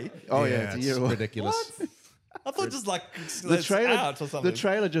away. Oh yeah, it's a year away. ridiculous. What? I thought just like The it's trailer, out or something. the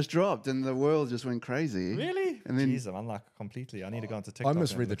trailer just dropped and the world just went crazy. Really? And then- Jeez, I'm like completely. I need to go onto TikTok. I and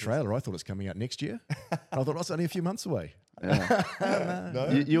misread the look at trailer. I thought it's coming out next year. I thought it's only a few months away. Yeah. No?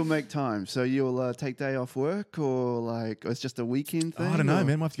 You'll make time, so you'll take day off work, or like it's just a weekend thing. I don't know, or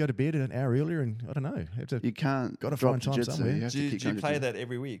man. I have to go to bed an hour earlier, and I don't know. Have to, You can't. Gotta drop find time jiu-jitsu. somewhere. You have Do to you, keep do you going play to that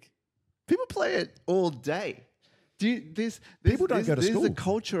every week? People play it all day. Do you, there's People don't go to there's school. a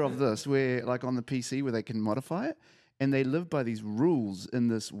culture of this where, like on the PC, where they can modify it, and they live by these rules in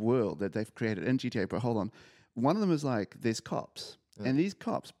this world that they've created in GTA. But hold on, one of them is like there's cops, and these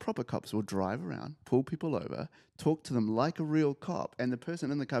cops, proper cops, will drive around, pull people over, talk to them like a real cop, and the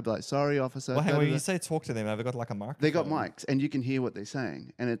person in the car be like, "Sorry, officer." Well, hang on, when da-da-da." you say talk to them, have they got like a microphone? They got mics, and you can hear what they're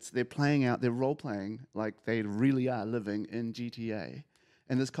saying, and they're playing out, they're role playing like they really are living in GTA.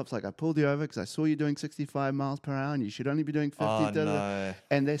 And this cop's like, "I pulled you over because I saw you doing 65 miles per hour, and you should only be doing 50." Oh, da-da-da." no.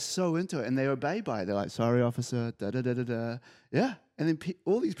 And they're so into it, and they obey by it. They're like, "Sorry, officer." Da da da da da. Yeah, and then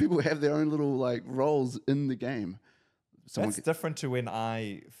all these people have their own little like roles in the game. That's different to when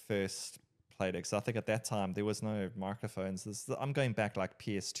I first played it. Because I think at that time there was no microphones. I'm going back like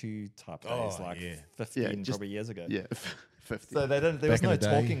PS2 type days, Oh, like yeah. 15 just- probably years ago. Yeah, 50. So they didn't. There Back was in no the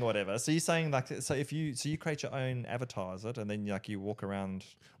day. talking or whatever. So you're saying like, so you create your own avatar, is it? And then like you walk around.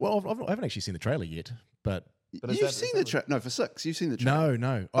 Well, I haven't actually seen the trailer yet, but But is You've that- seen is the that- trailer? No, for 6. You've seen the trailer.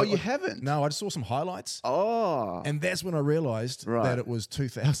 no. Oh, you haven't? No, I just saw some highlights, Oh. and that's when I realised Right. that it was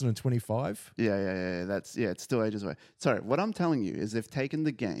 2025. Yeah. It's still ages away. Sorry, what I'm telling you is they've taken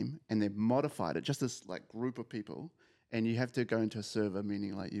the game and they've modified it, just this like group of people, and you have to go into a server,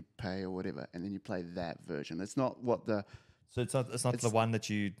 meaning like you pay or whatever, and then you play that version. It's not what the So it's not the one that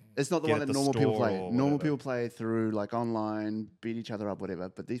you. it's not the get one at that the normal people store play. or Normal whatever. people play through like online, beat each other up, whatever.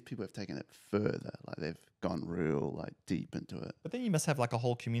 But these people have taken it further. Like they've gone real like deep into it. But then you must have like a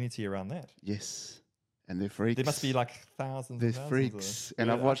whole community around that. Yes, and they're freaks. There must be like thousands. There's and thousands freaks, of and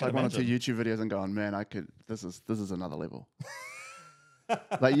Yeah, I've I watched can like one or two imagine. YouTube videos and gone, man, I could. This is another level.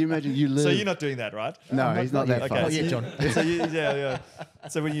 Like you imagine you live. So you're not doing that, right? No, he's not that Okay, far. Not yet, John. So yeah.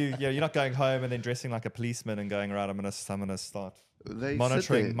 So when you're not going home and then dressing like a policeman and going, right, I'm gonna start They sit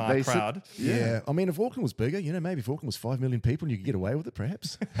monitoring there. my They sit- crowd. Yeah. I mean, if Auckland was bigger, maybe if Auckland was 5 million people and you could get away with it,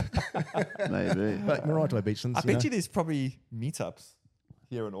 perhaps. Maybe. But Maraetai Beachlands, I bet you there's probably meetups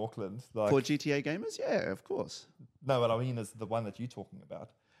here in Auckland. Like, For GTA gamers, yeah, of course. no, what I mean is the one that you're talking about.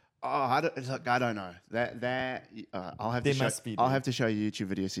 Oh, I don't know. I'll have There to show. must be, I'll dude. have to show you a YouTube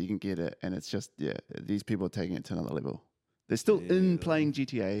video so you can get it. And it's just these people are taking it to another level. They're still in playing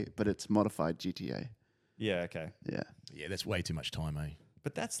GTA, but it's modified GTA. Yeah, okay. Yeah. Yeah, that's way too much time, eh?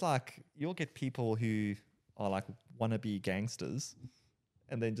 But that's like you'll get people who are like wannabe gangsters,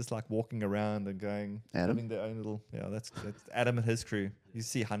 and then just like walking around and going, Adam? having their own little. Yeah, that's Adam and his crew. You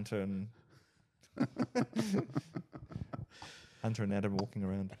see Hunter and Adam walking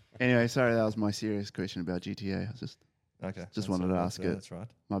around. Anyway, sorry, that was my serious question about GTA. I just Okay, wanted to ask it. That's right.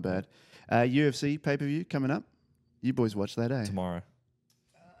 my bad. UFC pay-per-view coming up. You boys watch that, eh? Tomorrow.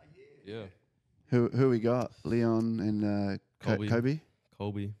 Yeah. Who we got? Leon and Colby. Kobe.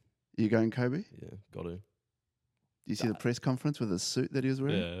 Colby. You going Kobe? Yeah, got to. Do you see the press conference with his suit that he was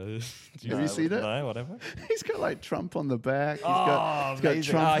wearing? Yeah. Have you seen it? No, whatever. He's got like Trump on the back. He's Oh, got amazing.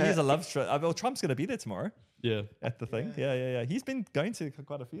 Trump He's hat. a love Trump. Well, Trump's going to be there tomorrow Yeah. at the thing. Yeah. He's been going to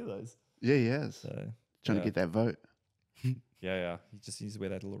quite a few of those. Yeah, he has. So, Trying yeah. to get that vote. Yeah. He just needs to wear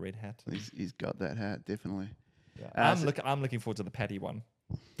that little red hat. He's got that hat, definitely. Yeah. I'm looking forward to the Paddy one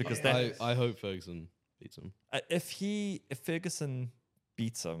because that I hope Ferguson beats him. if Ferguson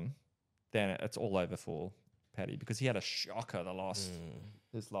beats him, then it's all over for Paddy because he had a shocker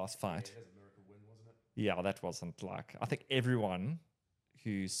his last fight. Yeah, that wasn't like I think everyone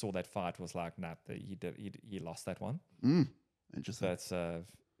who saw that fight was like, nah, he lost that one. Interesting. That's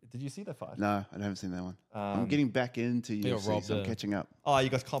did you see that fight? No, I haven't seen that one. I'm Um, getting back into got UFC, robbed so I'm there. catching up. Oh, you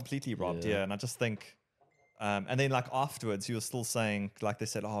got completely robbed, Yeah. yeah. And I just think And then like afterwards, he was still saying, like they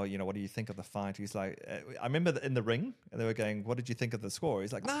said, oh, what do you think of the fight? He's like, I remember in the ring, and they were going, what did you think of the score?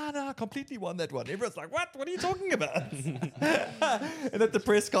 He's like, nah, I completely won that one. Everyone's like, what? What are you talking about? And at the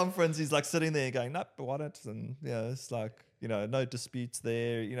press conference, he's like sitting there going, nope, I won it. And it's like, no disputes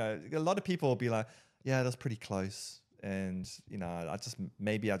there. A lot of people will be like, yeah, that's pretty close. And, I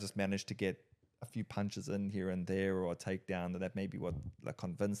just managed to get a few punches in here and there or a takedown. That maybe what like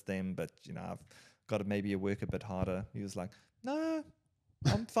convinced them. But, I've got to maybe work a bit harder. He was like, no,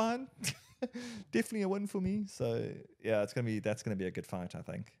 I'm fine. Definitely a win for me. So yeah, that's gonna be a good fight, I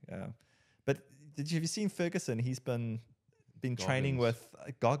think. Yeah. But have you seen Ferguson? He's been training with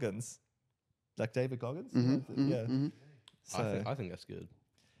Goggins, like David Goggins. Yeah. So I think that's good.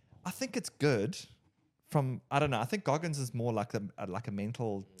 I think it's good. I don't know. I think Goggins is more like a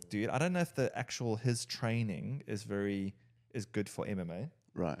mental dude. I don't know if his training is good for MMA.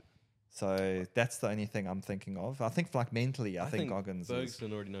 Right. So that's the only thing I'm thinking of. I think like mentally, I think Goggins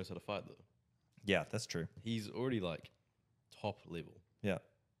Ferguson already knows how to fight though. Yeah, that's true. He's already like top level. Yeah,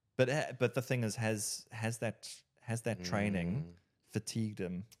 but the thing is, has that training fatigued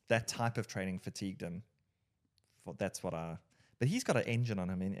him? That type of training fatigued him. But he's got an engine on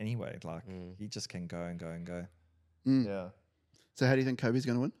him anyway. Like he just can go and go and go. Yeah. So how do you think Kobe's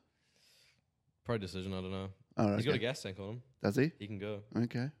going to win? Pro decision. I don't know. Oh, He's got a gas tank on him. Does he? He can go.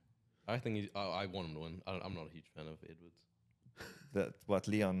 Okay. I think I want him to win. I'm not a huge fan of Edwards.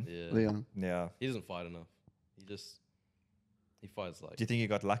 Leon? Yeah. Leon. Yeah. He doesn't fight enough. He fights like. Do you think he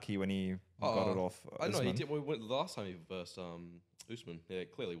got lucky when he got it off? I know he Usman? did. We went the last time he versed Usman. Yeah,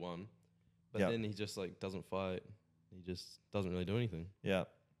 clearly won. But then he just like doesn't fight. He just doesn't really do anything. Yeah. It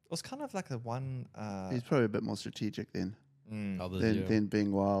was kind of like the one. He's probably a bit more strategic then. Than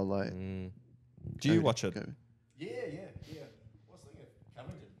being wild. Like. Do you watch it? Kobe. Yeah. I was thinking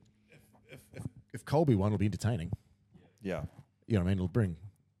if Colby won, it'll be entertaining. Yeah. You know what I mean? It'll bring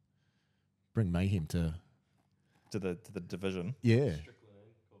mayhem to the division. Yeah.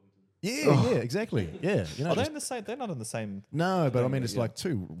 Yeah, exactly. Yeah. Are they in the same? They're not in the same. No, but I mean, it's like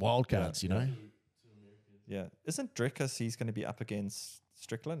two wild cards, Yeah. Isn't Drickus, he's going to be up against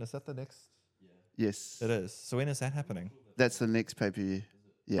Strickland? Is that the next? Yes. It is. So when is that happening? That's the next pay-per-view.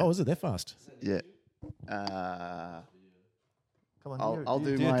 Yeah. Oh, is it that fast? Yeah. Come on, I'll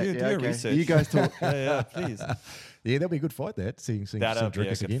do your okay. research. You guys talk. yeah, please. Yeah, that'll be a good fight. Seeing That'll be a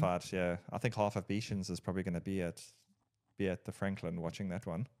Drickus good again. fight. Yeah, I think half of Beeshans is probably going to be at the Franklin watching that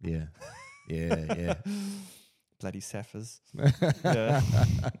one. Yeah. Bloody Saffers. Yeah.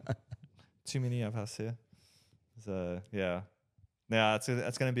 Too many of us here. So yeah. Now it's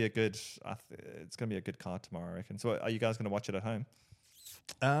going to be it's going to be a good card tomorrow, I reckon. So are you guys going to watch it at home?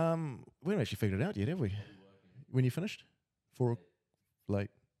 We haven't actually figured it out yet, have we? When you finished? 4 late.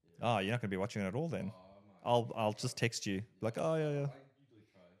 Oh, you're not going to be watching it at all then. I'll just text you like, oh yeah. I usually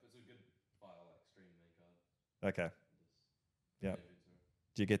try. If it's a good fight, I'll like stream main card. Okay. Yeah.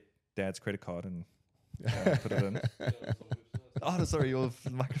 Do you get Dad's credit card and put it in? Oh, sorry, your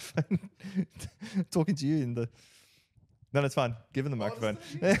microphone. Talking to you in the. No, it's fine. Give him the microphone.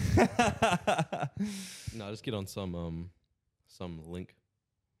 No, just get on some link.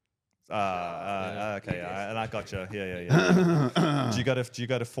 Okay, and I got you. Yeah. Do you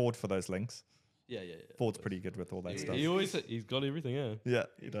go to Ford for those links? Yeah. Ford's pretty good with all that stuff. He's got everything. Yeah. Yeah,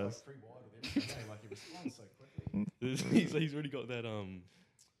 he does. He's already got that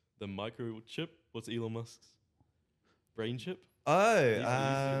the microchip. What's Elon Musk's brain chip? Oh,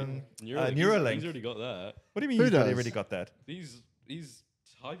 Neuralink. He's already got that. What do you mean? He's already got that? He's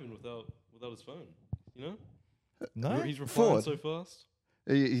typing without his phone. You know? No, He's replying Ford. so fast.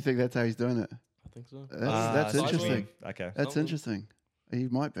 You think that's how he's doing it? I think so. That's interesting. Okay. That's interesting. He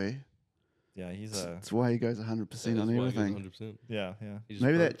might be. Yeah, he's That's why he goes 100% on everything. 100%. Yeah.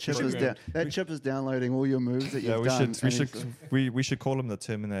 Maybe that chip is that chip is downloading all your moves that you've done. We should call him the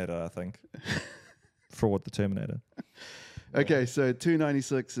Terminator. I think. Fraud the Terminator. Okay, so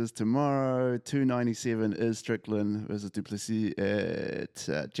 296 is tomorrow. 297 is Strickland versus Duplessis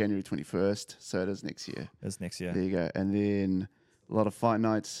at January 21st. So it is next year. It's next year. There you go. And then a lot of fight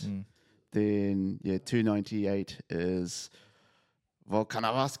nights. Then 298 is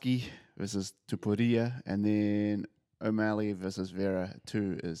Volkanovski versus Tupuria, and then O'Malley versus Vera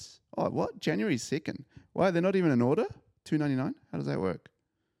 2 is January 2nd. Why they're not even in order? 299. How does that work?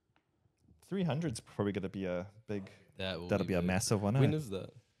 300's probably going to be a big. That'll be a massive one. When is that?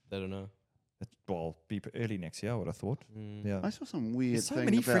 I don't know. Well, be early next year, I would have thought. Yeah. I saw some weird There's so thing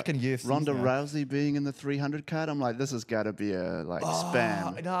many about freaking UFCs Ronda now. Rousey being in the 300 card. I'm like, this has got to be a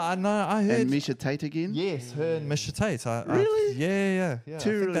spam. No, I heard. And Misha Tate again. Yes, her and Misha Tate. Really? Yeah.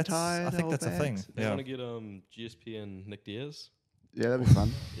 Two I think retired I think old that's a thing. bags. They Yeah. want to get GSP and Nick Diaz. Yeah, that'd be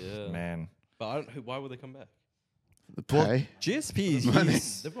fun. Yeah, Man. But I don't. Why would they come back? The Well, pay. GSP Money.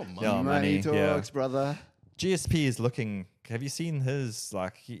 is They've got money. Yeah, Money money, yeah. talks, brother. GSP is looking. Have you seen his?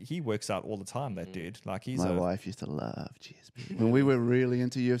 Like he works out all the time. That dude. Like he's My a. wife used to love GSP. When we were really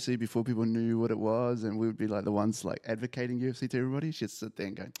into UFC before people knew what it was, and we would be like the ones like advocating UFC to everybody, she'd sit there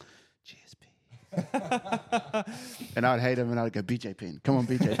and go, GSP. And I'd hate him and I'd go, BJ Penn. Come on,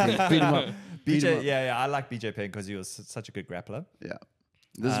 BJ Penn. Beat him up. Beat him BJ. up. Yeah. I like BJ Penn because he was such a good grappler. Yeah.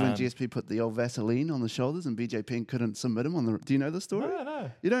 This is when GSP put the old Vaseline on the shoulders and BJ Penn couldn't submit him on the. Do you know the story? No.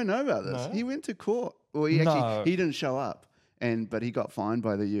 You don't know about this? No. He went to court. Well, he didn't show up, but he got fined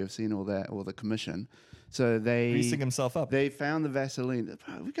by the UFC and all that, or the commission. So Greasing himself up. They found the Vaseline.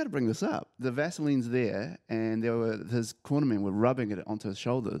 We got to bring this up. The Vaseline's there, and his cornermen were rubbing it onto his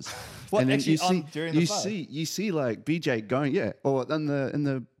shoulders. What, and then actually during the fight? you see like BJ going, or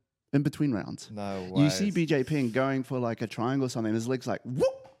in between rounds. No You way. see BJ Penn going for like a triangle or something. His legs like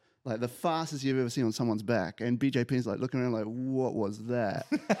whoop, like the fastest you've ever seen on someone's back. And BJ Penn's like looking around like, what was that?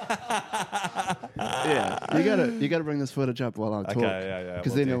 Yeah, you gotta bring this footage up while I talk. yeah.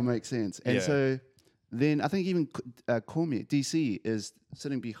 Because will then do. it'll make sense. And Yeah. so then I think even Cormier, DC, is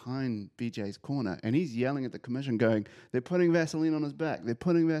sitting behind BJ's corner and he's yelling at the commission going, they're putting Vaseline on his back. They're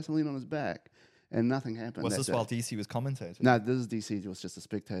putting Vaseline on his back. And nothing happened. Was that this day. while DC was commentating? No, this is DC. He was just a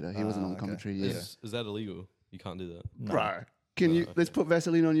spectator. He wasn't on the okay. commentary. Yeah. Is that illegal? You can't do that. No. Bro, can you let's put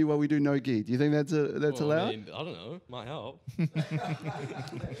Vaseline on you while we do no gi? Do you think that's Well, allowed? I mean, I don't know. Might help.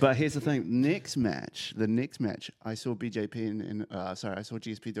 But here's the thing: the next match, I saw BJ Penn and I saw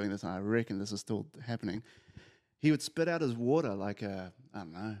GSP doing this, and I reckon this is still happening. He would spit out his water like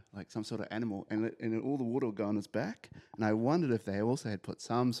like some sort of animal, and all the water would go on his back. And I wondered if they also had put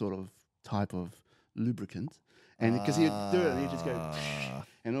some sort of type of lubricant, and because he'd do it, and he'd just go,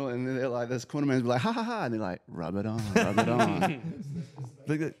 and then they're like, this cornerman would be like, ha ha ha, and they're like, rub it on.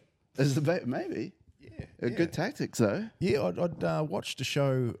 Look at Is the maybe? Yeah. Good tactics though. Yeah, I'd watched a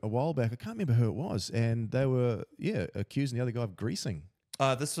show a while back. I can't remember who it was, and they were accusing the other guy of greasing.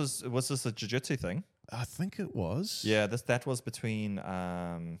 was this a jiu-jitsu thing? I think it was. Yeah, that was between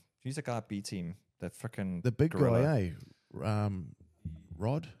who's the guy at B team? The freaking The big gorilla. guy,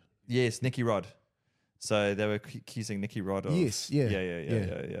 Rod. Yes, Nicky Rod. So they were accusing Nicky Rod of Yes, yeah.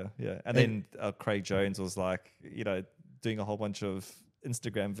 yeah. And then Craig Jones was like, doing a whole bunch of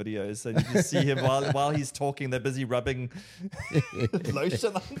Instagram videos, and you can see him while he's talking, they're busy rubbing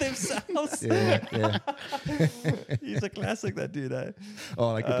lotion on themselves. Yeah. He's a classic, that dude. Eh?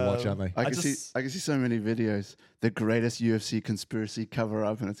 Oh, they're good to watch, aren't they? I can see so many videos. The greatest UFC conspiracy cover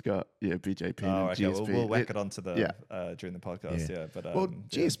up, and it's got BJ Penn Oh, and okay. GSP. We'll whack it onto the yeah. during the podcast. Yeah, but Well,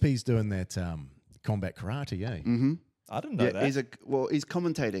 GSP's doing that combat karate, eh? Mm-hmm. I didn't know that. He's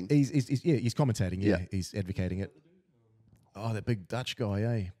commentating. He's commentating. Yeah, Yeah. he's advocating it. Oh, that big Dutch guy,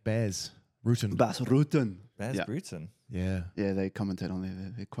 eh? Bas Rutten. Bas Rutten. Baz Yeah. Bruton. Yeah. Yeah, they commentate on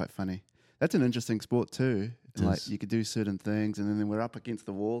there. They're quite funny. That's an interesting sport too. It Like is. you could do certain things, and then we're up against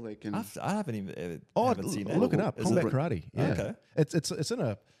the wall. They can. I haven't even haven't seen look it. it up. Is Combat it- karate. Yeah. Okay.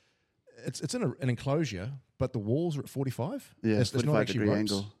 It's in an enclosure, but the walls are at 45. Yeah, it's not 45 actually degree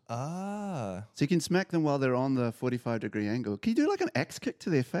ropes. angle. Ah, So you can smack them while they're on the 45-degree angle. Can you do like an axe kick to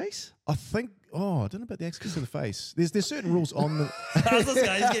their face? I think. Oh, I don't know about the axe kick to the face. There's certain rules on the. how's this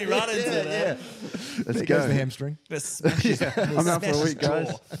guy? He's getting right into it. Eh? Let's There go. goes the hamstring. Let's smash his- I'm out for a smash his week, guys.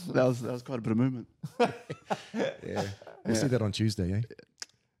 jaw. That was quite a bit of movement. Yeah. We'll see that on Tuesday, eh?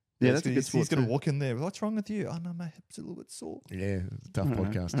 Yeah, that's a good he's sport. going to too. walk in there. What's wrong with you? Oh no, my hip's a little bit sore. Yeah, tough All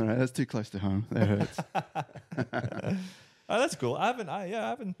right, podcast. All right, that's too close to home. That hurts. Oh, that's cool. I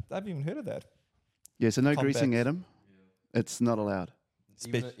haven't even heard of that. Yeah, so no Combat. greasing, Adam. It's not allowed.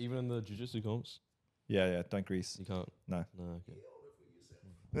 Even in the jiu-jitsu comps, Yeah, don't grease. you can't. No. Okay.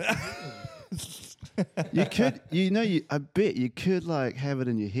 You could, I bet you could like have it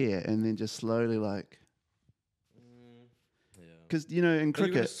in your hair and then just slowly like, Yeah. because in But you're gonna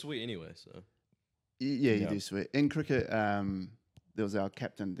cricket, sweat anyway, so. you Yeah. do sweat. In cricket, there was our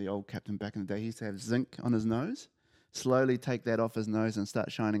captain, the old captain back in the day. He used to have zinc on his nose. Slowly take that off his nose and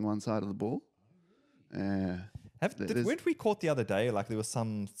start shining one side of the ball. Weren't we caught the other day? Like there was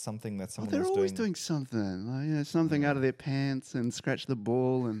something that someone They're was always doing. doing something, like, something out of their pants and scratch the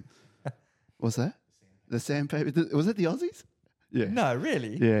ball and what's that? The sandpaper. Was it the Aussies? Yeah. No,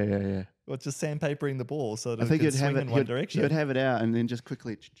 really. Yeah. Or just sandpapering the ball so that I think it you'd can have swing it. in one direction. You'd have it out and then just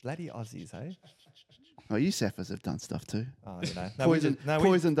quickly. Bloody Aussies, eh? Oh, you Saffers have done stuff too. Oh, you know. We Poison, just- no, we-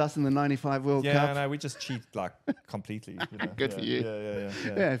 poisoned us in the '95 World Yeah, Cup. no, we just cheat like completely. You know? Good for you. Yeah.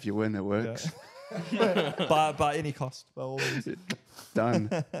 Yeah, if you win, it works. by any cost, by all means. Done.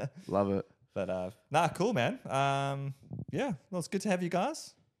 Love it. But cool, man. Yeah, well, it's good to have you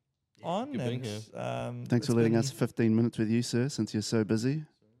guys on. good being here. Thanks for it's letting been- us 15 minutes with you, sir, since you're so busy.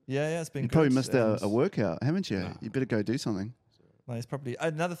 Yeah, it's been. You probably good, missed and- a workout, haven't you? You better go do something. No, it's probably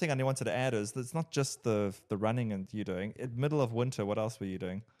another thing I wanted to add is that it's not just the running and you doing. In middle of winter, what else were you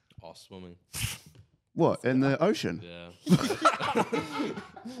doing? Oh, swimming. What, in the ocean? Yeah.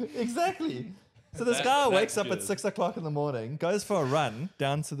 Exactly. So this guy wakes up at good. 6 o'clock in the morning, goes for a run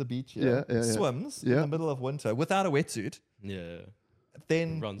down to the beach here, Yeah. swims in Yeah. the middle of winter without a wetsuit, Yeah.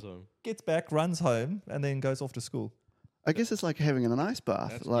 then Runs home. gets back, runs home, and then goes off to school. I guess it's like having an ice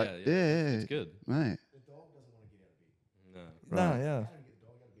bath. That's- Like, yeah. It's good. mate. No. No, Right. yeah.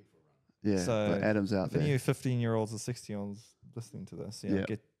 Yeah, So but Adam's out If any there. 15-year-olds or 16-year-olds listening to this, Yeah.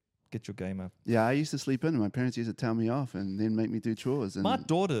 get your game up. Yeah, I used to sleep in, and my parents used to tell me off and then make me do chores. And My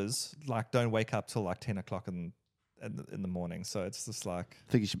daughters don't wake up till like 10 o'clock in the morning, so it's just like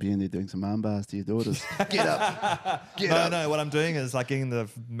I think you should be in there doing some arm bars to your daughters. Get up. Get up. No, what I'm doing is like getting the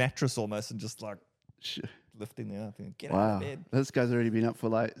mattress almost and just like Sh- lifting them up and get out Wow. of bed. This guy's already been up for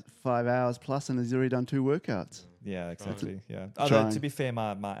like 5 hours plus and he's already done 2 workouts. Yeah, exactly. Yeah. Trying. Although to be fair,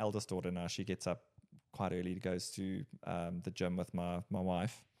 my eldest daughter now, she gets up quite early, goes to the gym with my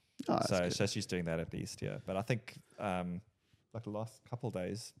wife. Oh, that's good. So she's doing that at least, yeah. But I think like the last couple of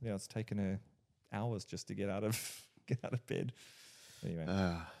days, it's taken her hours just to get out of bed. Anyway,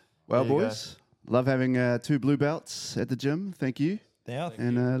 Well, There you go. boys, love having 2 blue belts at the gym. Thank you. yeah,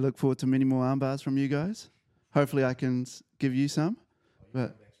 And look forward to many more arm bars from you guys. Hopefully I can give you some.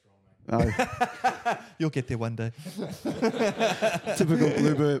 But you'll get there one day.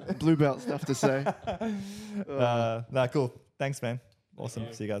 typical blue belt stuff to say. Cool. Thanks, man.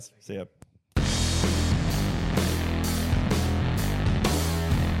 Awesome. See you guys. See ya.